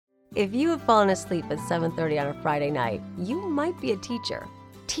If you have fallen asleep at 7:30 on a Friday night, you might be a teacher.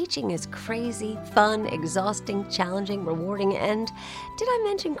 Teaching is crazy, fun, exhausting, challenging, rewarding, and did I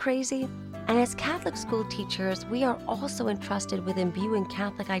mention crazy? And as Catholic school teachers, we are also entrusted with imbuing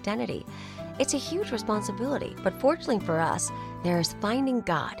Catholic identity. It's a huge responsibility, but fortunately for us, there is Finding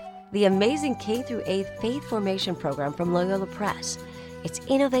God, the amazing K through 8th faith formation program from Loyola Press. It's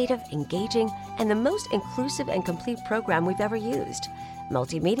innovative, engaging, and the most inclusive and complete program we've ever used.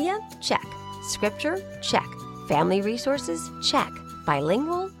 Multimedia? Check. Scripture? Check. Family resources? Check.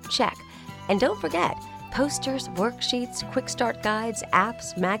 Bilingual? Check. And don't forget, posters, worksheets, quick start guides,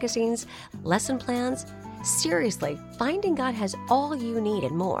 apps, magazines, lesson plans. Seriously, Finding God has all you need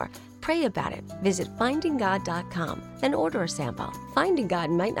and more. Pray about it. Visit findinggod.com and order a sample. Finding God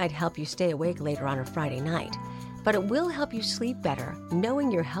might not help you stay awake later on a Friday night, but it will help you sleep better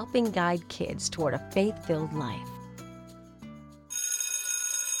knowing you're helping guide kids toward a faith-filled life.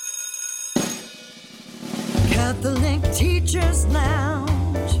 Catholic Teachers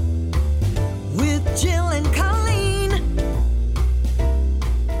Lounge with Jill and Colleen.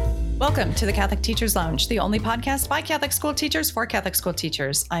 Welcome to the Catholic Teachers Lounge, the only podcast by Catholic school teachers for Catholic school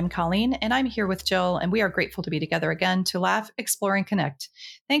teachers. I'm Colleen, and I'm here with Jill, and we are grateful to be together again to laugh, explore, and connect.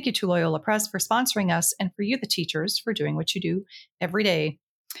 Thank you to Loyola Press for sponsoring us, and for you, the teachers, for doing what you do every day.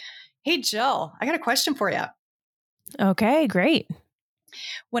 Hey, Jill, I got a question for you. Okay, great.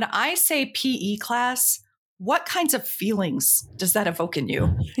 When I say PE class, what kinds of feelings does that evoke in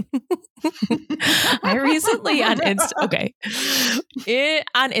you? I recently on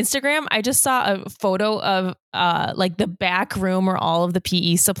Instagram, I just saw a photo of like the back room where all of the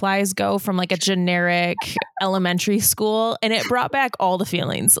PE supplies go from like a generic elementary school. And it brought back all the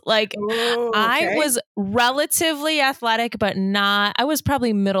feelings. Like I was relatively athletic, but I was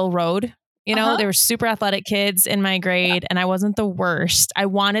probably middle road. You know, there were super athletic kids in my grade and I wasn't the worst. I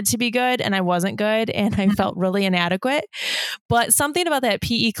wanted to be good and I wasn't good and I felt really inadequate. But something about that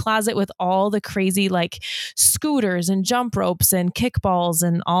PE closet with all the crazy like scooters and jump ropes and kickballs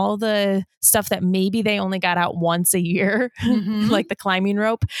and all the stuff that maybe they only got out once a year, like the climbing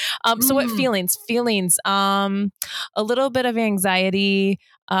rope. So what feelings? A little bit of anxiety.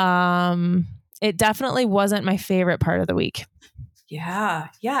 It definitely wasn't my favorite part of the week. Yeah.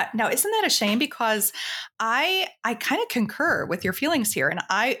 Now, isn't that a shame? Because I kind of concur with your feelings here. And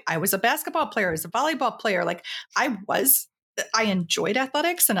I was a basketball player, I was a volleyball player. Like I enjoyed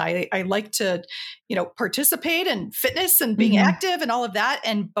athletics and I like to, participate in fitness and being active and all of that.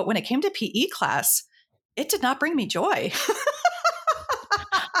 But when it came to PE class, it did not bring me joy.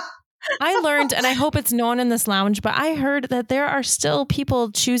 I learned, and I hope it's known in this lounge, but I heard that there are still people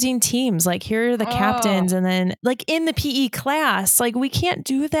choosing teams. Like here are the captains, and then like in the PE class, like we can't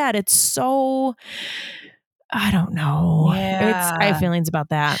do that. It's so, I don't know. Yeah. I have feelings about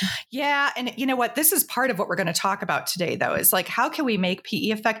that. Yeah. And you know what? This is part of what we're going to talk about today, though, is like, how can we make PE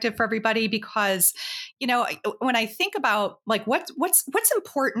effective for everybody? Because, when I think about like, what's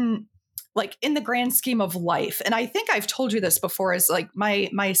important, like in the grand scheme of life. And I think I've told you this before, is like my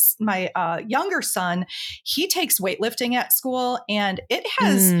younger son, he takes weightlifting at school, and it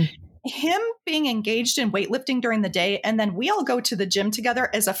has him being engaged in weightlifting during the day. And then we all go to the gym together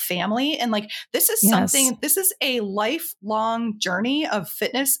as a family. And like, this is this is a lifelong journey of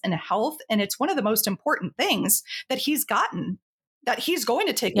fitness and health. And it's one of the most important things that he's gotten, that he's going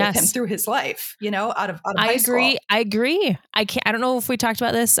to take with him through his life, out of high school. I agree. I don't know if we talked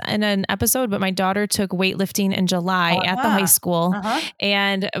about this in an episode, but my daughter took weightlifting in July at the high school.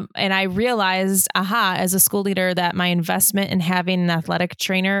 And I realized, as a school leader, that my investment in having an athletic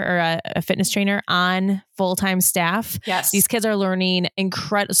trainer or a fitness trainer on full-time staff. Yes. These kids are learning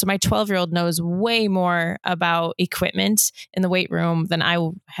incredible. So my 12-year-old knows way more about equipment in the weight room than I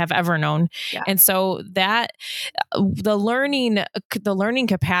have ever known. Yeah. And so that the learning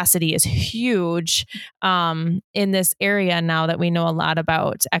capacity is huge in this area now that we know a lot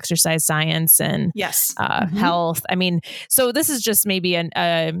about exercise science and health. I mean, so this is just maybe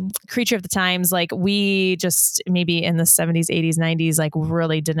a creature of the times. Like we just maybe in the 70s, 80s, 90s, like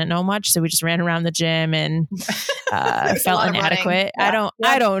really didn't know much. So we just ran around the gym and felt inadequate. Yeah.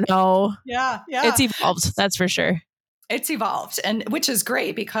 I don't know. Yeah. It's evolved. That's for sure. It's evolved, and which is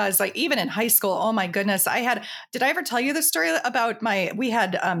great because like even in high school, oh my goodness, did I ever tell you the story about we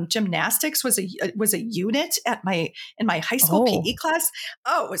had gymnastics was a unit in my high school PE class.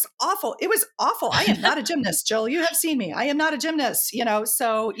 Oh, it was awful. It was awful. I am not a gymnast, Jill. You have seen me. I am not a gymnast,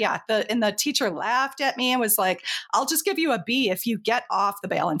 so yeah, the teacher laughed at me and was like, I'll just give you a B if you get off the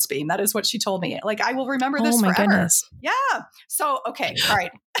balance beam. That is what she told me. Like, I will remember this forever. Goodness. Yeah. So, okay. All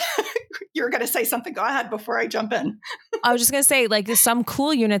right. you were going to say something. Go ahead before I jump in. I was just going to say, like, some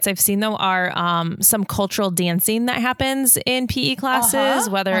cool units I've seen though are some cultural dancing that happens in PE classes,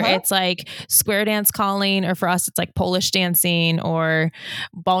 whether it's like square dance calling, or for us, it's like Polish dancing or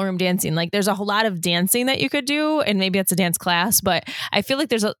ballroom dancing. Like there's a whole lot of dancing that you could do, and maybe it's a dance class, but I feel like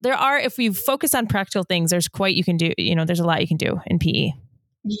there are, if we focus on practical things, there's a lot you can do in PE.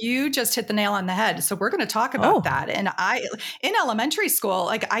 You just hit the nail on the head. So we're going to talk about that. And in elementary school,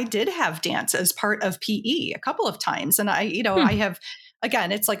 like I did have dance as part of PE a couple of times. And I have,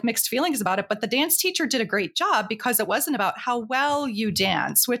 again, it's like mixed feelings about it, but the dance teacher did a great job because it wasn't about how well you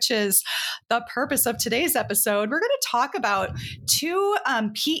dance, which is the purpose of today's episode. We're going to talk about two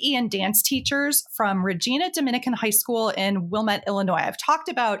PE and dance teachers from Regina Dominican High School in Wilmette, Illinois.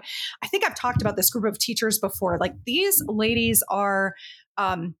 I think I've talked about this group of teachers before. Like these ladies are,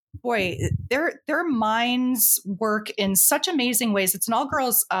 their minds work in such amazing ways. It's an all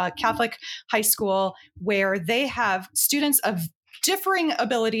girls Catholic high school where they have students of differing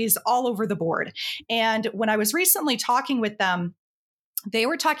abilities all over the board. And when I was recently talking with them, they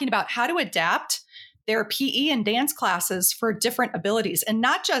were talking about how to adapt their PE and dance classes for different abilities, and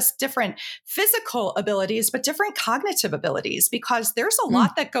not just different physical abilities, but different cognitive abilities, because there's a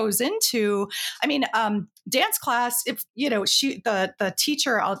lot that goes into, dance class. If, the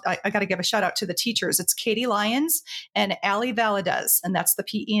teacher, I got to give a shout out to the teachers. It's Katie Lyons and Allie Valadez, and that's the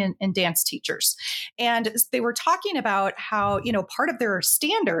PE and dance teachers. And they were talking about how, part of their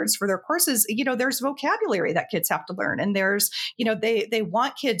standards for their courses, there's vocabulary that kids have to learn. And there's, they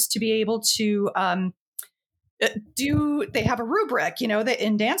want kids to be able to, they have a rubric, that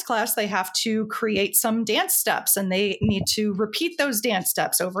in dance class, they have to create some dance steps and they need to repeat those dance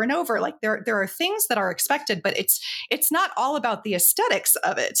steps over and over. Like there are things that are expected, but it's not all about the aesthetics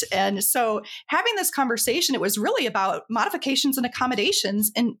of it. And so having this conversation, it was really about modifications and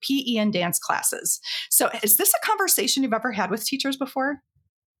accommodations in PE and dance classes. So is this a conversation you've ever had with teachers before?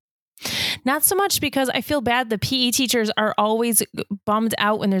 Not so much, because I feel bad. The PE teachers are always bummed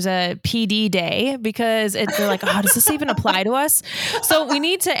out when there's a PD day, because they're like, oh, does this even apply to us? So we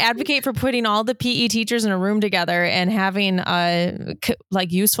need to advocate for putting all the PE teachers in a room together and having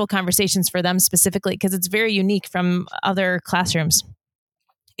useful conversations for them specifically, because it's very unique from other classrooms.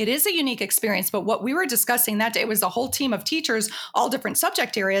 It is a unique experience, but what we were discussing that day was a whole team of teachers, all different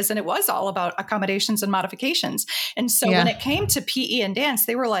subject areas, and it was all about accommodations and modifications. And so when it came to PE and dance,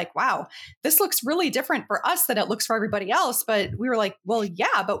 they were like, wow, this looks really different for us than it looks for everybody else. But we were like, well,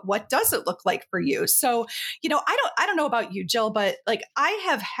 yeah, but what does it look like for you? So, I don't know about you, Jill, but like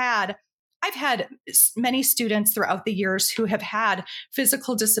I've had many students throughout the years who have had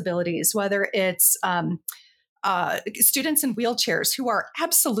physical disabilities, whether it's, students in wheelchairs who are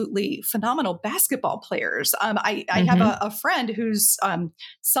absolutely phenomenal basketball players. I have a friend whose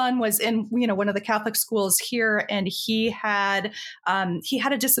son was in one of the Catholic schools here, and he had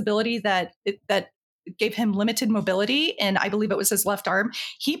a disability that gave him limited mobility, and I believe it was his left arm.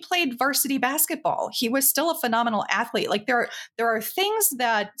 He played varsity basketball. He was still a phenomenal athlete. Like there are things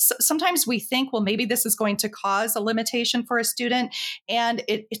that sometimes we think, well, maybe this is going to cause a limitation for a student, and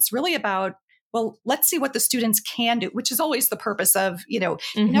it's really about, well, let's see what the students can do, which is always the purpose of, you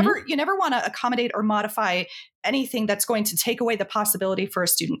never want to accommodate or modify anything that's going to take away the possibility for a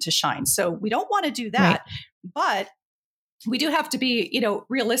student to shine. So we don't want to do that, but we do have to be,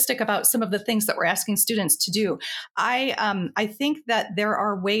 realistic about some of the things that we're asking students to do. I think that there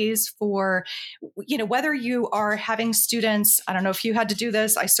are ways for, whether you are having students, I don't know if you had to do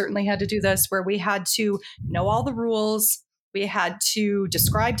this, I certainly had to do this, where we had to know all the rules. We had to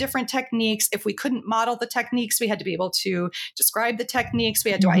describe different techniques. If we couldn't model the techniques, we had to be able to describe the techniques.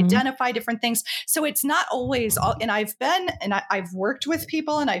 We had to identify different things. So it's not always all, and I've worked with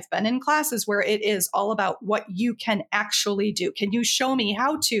people and I've been in classes where it is all about what you can actually do. Can you show me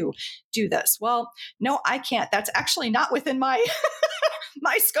how to do this? Well, no, I can't. That's actually not within my,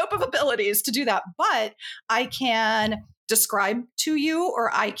 my scope of abilities to do that, but I can describe to you, or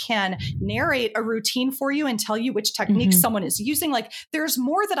I can narrate a routine for you and tell you which technique someone is using. Like there's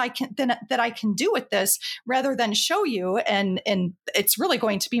more that I can do with this rather than show you. And it's really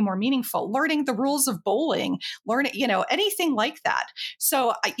going to be more meaningful. Learning the rules of bowling, anything like that.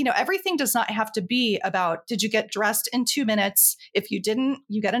 So, everything does not have to be about, did you get dressed in 2 minutes? If you didn't,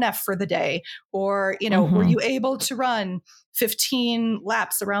 you get an F for the day. Or, were you able to run 15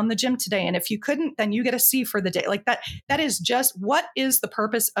 laps around the gym today? And if you couldn't, then you get a C for the day. Like that is just, what is the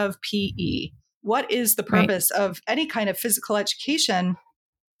purpose of PE? What is the purpose of any kind of physical education?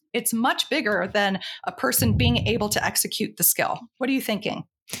 It's much bigger than a person being able to execute the skill. What are you thinking?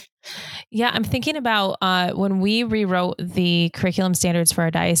 Yeah, I'm thinking about when we rewrote the curriculum standards for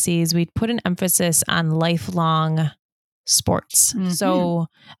our diocese, we put an emphasis on lifelong sports. Mm-hmm. So,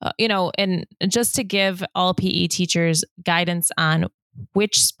 and just to give all PE teachers guidance on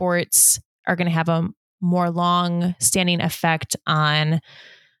which sports are going to have a more long standing effect on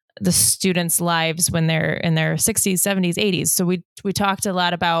the students' lives when they're in their 60s, 70s, 80s. So we talked a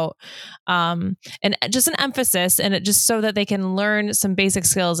lot about and just an emphasis, and it just so that they can learn some basic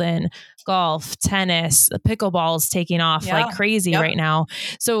skills in golf, tennis, the pickleball is taking off like crazy right now.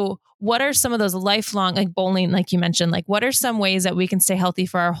 So what are some of those lifelong, like bowling, like you mentioned, like what are some ways that we can stay healthy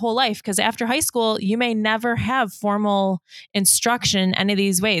for our whole life? Because after high school, you may never have formal instruction in any of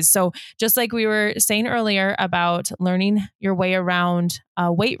these ways. So just like we were saying earlier about learning your way around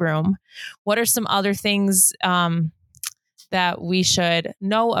a weight room, what are some other things that we should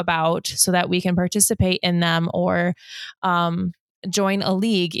know about so that we can participate in them or join a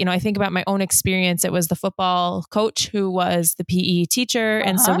league? I think about my own experience. It was the football coach who was the PE teacher.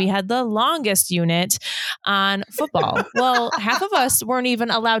 And so we had the longest unit on football. Well, half of us weren't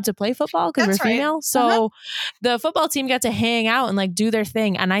even allowed to play football because we're female. So the football team got to hang out and like do their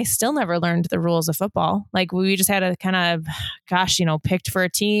thing. And I still never learned the rules of football. Like we just had to kind of, picked for a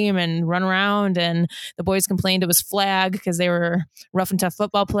team and run around, and the boys complained it was flag because they were rough and tough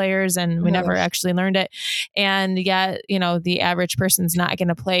football players, and we never actually learned it. And yet, the average person's not going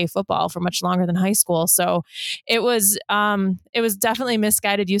to play football for much longer than high school. So it was definitely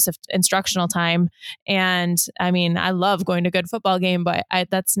misguided use of instructional time. And I mean, I love going to a good football game, but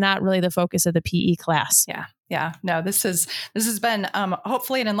that's not really the focus of the PE class. Yeah. No, this has been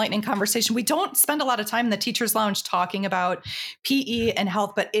hopefully an enlightening conversation. We don't spend a lot of time in the teacher's lounge talking about PE and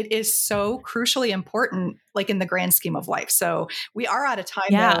health, but it is so crucially important, like in the grand scheme of life. So we are out of time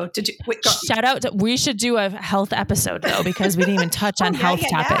though. Shout out. We should do a health episode though, because we didn't even touch on health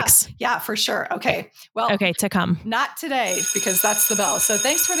topics. Yeah, for sure. Okay. Well, to come. Not today, because that's the bell. So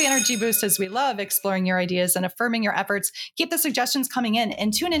thanks for the energy boost, as we love exploring your ideas and affirming your efforts. Keep the suggestions coming in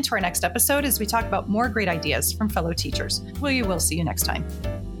and tune into our next episode as we talk about more great ideas from fellow teachers. We'll see you next time.